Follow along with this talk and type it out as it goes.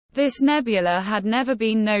This nebula had never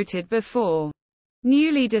been noted before.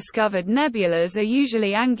 Newly discovered nebulas are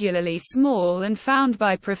usually angularly small and found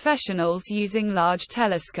by professionals using large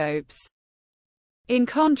telescopes. In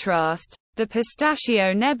contrast, the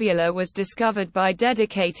Pistachio Nebula was discovered by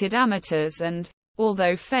dedicated amateurs and,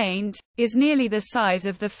 although faint, is nearly the size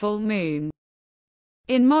of the full moon.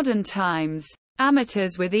 In modern times,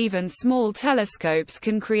 amateurs with even small telescopes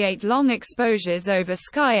can create long exposures over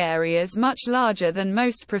sky areas much larger than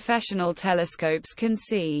most professional telescopes can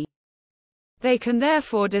see. They can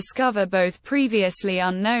therefore discover both previously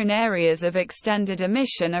unknown areas of extended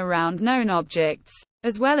emission around known objects,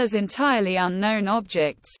 as well as entirely unknown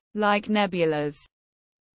objects, like nebulas.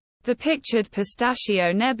 The pictured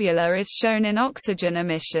Pistachio Nebula is shown in oxygen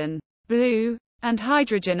emission, blue, and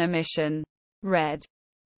hydrogen emission, red.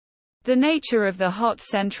 The nature of the hot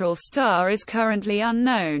central star is currently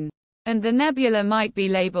unknown, and the nebula might be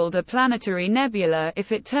labeled a planetary nebula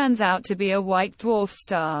if it turns out to be a white dwarf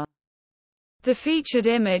star. The featured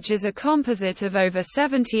image is a composite of over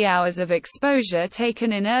 70 hours of exposure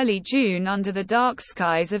taken in early June under the dark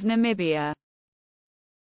skies of Namibia.